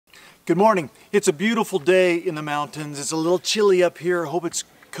Good morning. It's a beautiful day in the mountains. It's a little chilly up here. I hope it's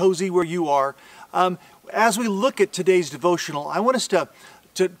cozy where you are. As we look at today's devotional, I want us to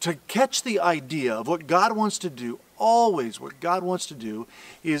catch the idea of what God wants to do. Always what God wants to do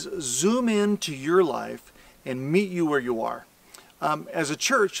is zoom into your life and meet you where you are. As a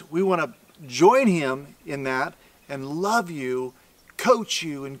church, we want to join Him in that and love you, coach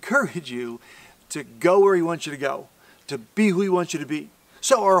you, encourage you to go where He wants you to go, to be who He wants you to be.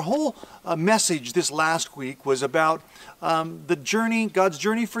 So our whole message this last week was about the journey, God's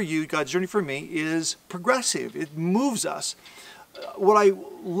journey for you, God's journey for me is progressive. It moves us. What I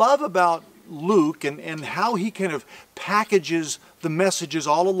love about Luke and how he kind of packages the messages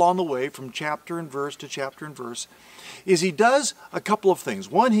all along the way from chapter and verse to chapter and verse is he does a couple of things.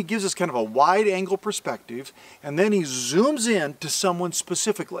 One, he gives us kind of a wide angle perspective, and then he zooms in to someone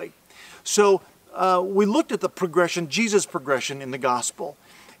specifically. So we looked at the progression, Jesus' progression in the gospel,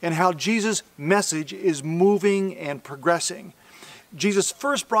 and how Jesus' message is moving and progressing. Jesus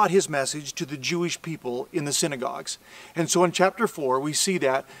first brought his message to the Jewish people in the synagogues. And so in chapter 4, we see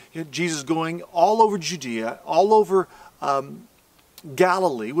that Jesus going all over Judea, all over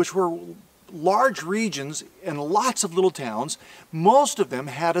Galilee, which were large regions and lots of little towns. Most of them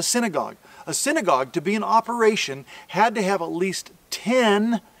had a synagogue. A synagogue, to be in operation, had to have at least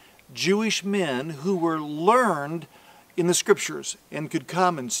 10 Jewish men who were learned in the scriptures and could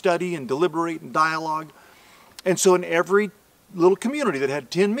come and study and deliberate and dialogue. And so in every little community that had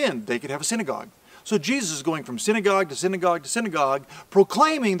 10 men, they could have a synagogue. So Jesus is going from synagogue to synagogue to synagogue,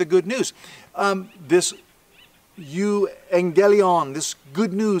 proclaiming the good news. This euangelion, this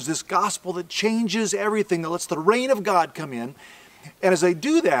good news, this gospel that changes everything, that lets the reign of God come in. And as they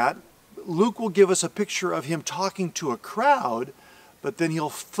do that, Luke will give us a picture of him talking to a crowd, but then he'll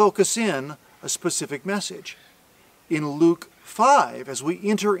focus in a specific message. In Luke 5, as we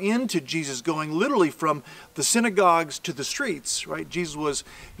enter into Jesus going literally from the synagogues to the streets, right? Jesus was,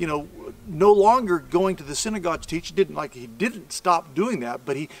 no longer going to the synagogue to teach. He didn't stop doing that,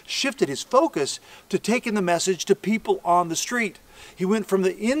 but he shifted his focus to taking the message to people on the street. He went from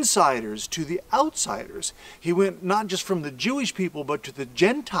the insiders to the outsiders. He went not just from the Jewish people, but to the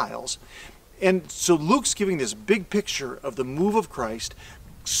Gentiles. And so Luke's giving this big picture of the move of Christ,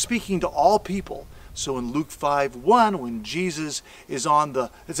 speaking to all people. So in Luke 5:1, when Jesus is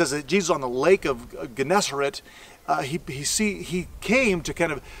it says that Jesus on the lake of Gennesaret, he came to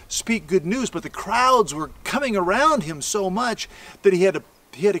kind of speak good news, but the crowds were coming around him so much that he had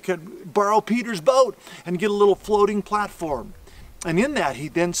to borrow Peter's boat and get a little floating platform. And in that, he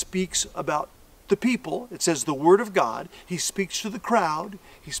then speaks about the people. It says the word of God. He speaks to the crowd.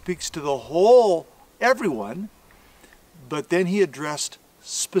 He speaks to the whole, everyone. But then he addressed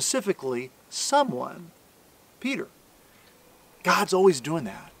specifically someone, Peter. God's always doing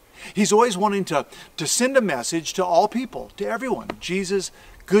that. He's always wanting to send a message to all people, to everyone. Jesus'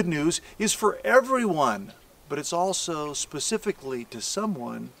 good news is for everyone, but it's also specifically to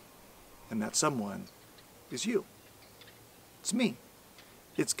someone, and that someone is you. It's me.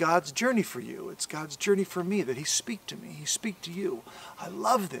 It's God's journey for you. It's God's journey for me, that He speak to me. He speak to you. I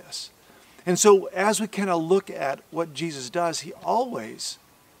love this. And so as we kind of look at what Jesus does, He always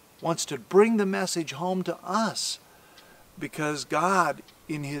wants to bring the message home to us, because God,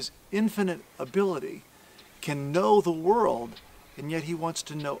 in His infinite ability, can know the world, and yet He wants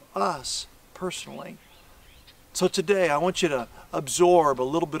to know us personally. So today I want you to absorb a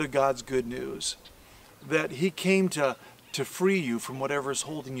little bit of God's good news, that He came to free you from whatever is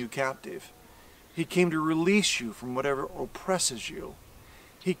holding you captive. He came to release you from whatever oppresses you.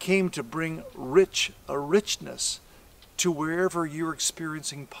 He came to bring a richness to wherever you're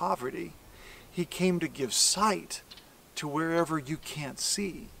experiencing poverty. He came to give sight to wherever you can't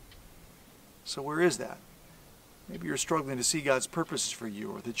see. So where is that? Maybe you're struggling to see God's purposes for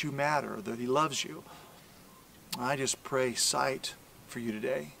you, or that you matter, or that He loves you. I just pray sight for you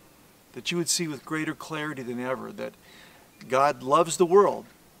today, that you would see with greater clarity than ever that God loves the world,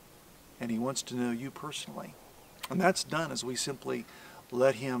 and He wants to know you personally. And that's done as we simply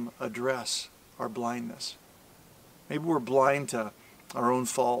let Him address our blindness. Maybe we're blind to our own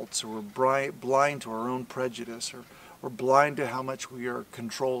faults, or we're blind to our own prejudice, or we're blind to how much we are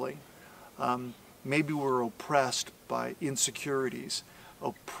controlling. Maybe we're oppressed by insecurities,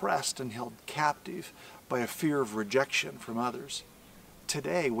 oppressed and held captive by a fear of rejection from others.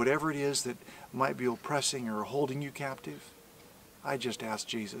 Today, whatever it is that might be oppressing or holding you captive, I just ask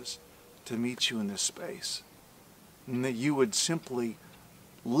Jesus to meet you in this space, and that you would simply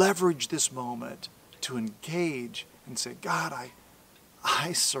leverage this moment to engage and say, God,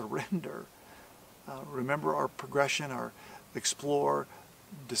 I surrender. Remember our progression, our explore,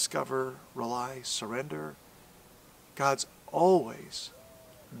 discover, rely, surrender. God's always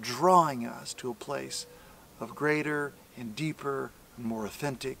drawing us to a place of greater and deeper and more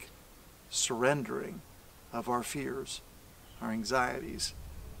authentic surrendering of our fears, our anxieties,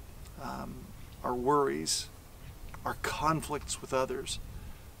 our worries, our conflicts with others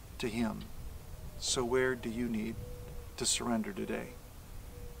to Him. So where do you need to surrender today?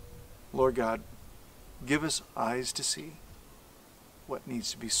 Lord God, give us eyes to see what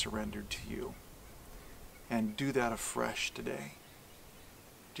needs to be surrendered to you. And do that afresh today.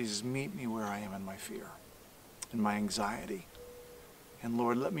 Jesus, meet me where I am in my fear, in my anxiety. And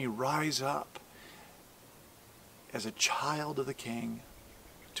Lord, let me rise up as a child of the King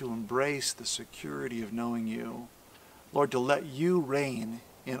to embrace the security of knowing you. Lord, to let you reign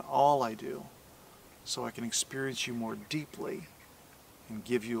in all I do so I can experience you more deeply and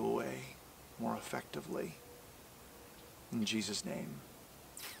give you away more effectively. In Jesus' name,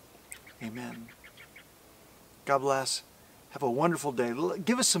 amen. God bless. Have a wonderful day.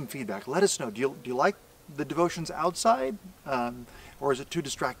 Give us some feedback. Let us know. Do you like the devotions outside? Or is it too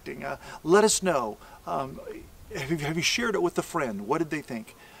distracting? Let us know. Have you shared it with a friend? What did they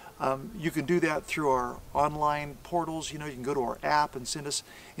think? You can do that through our online portals. You can go to our app and send us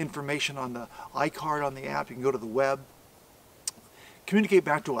information on the iCard on the app. You can go to the web. Communicate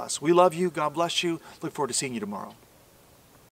back to us. We love you. God bless you. Look forward to seeing you tomorrow.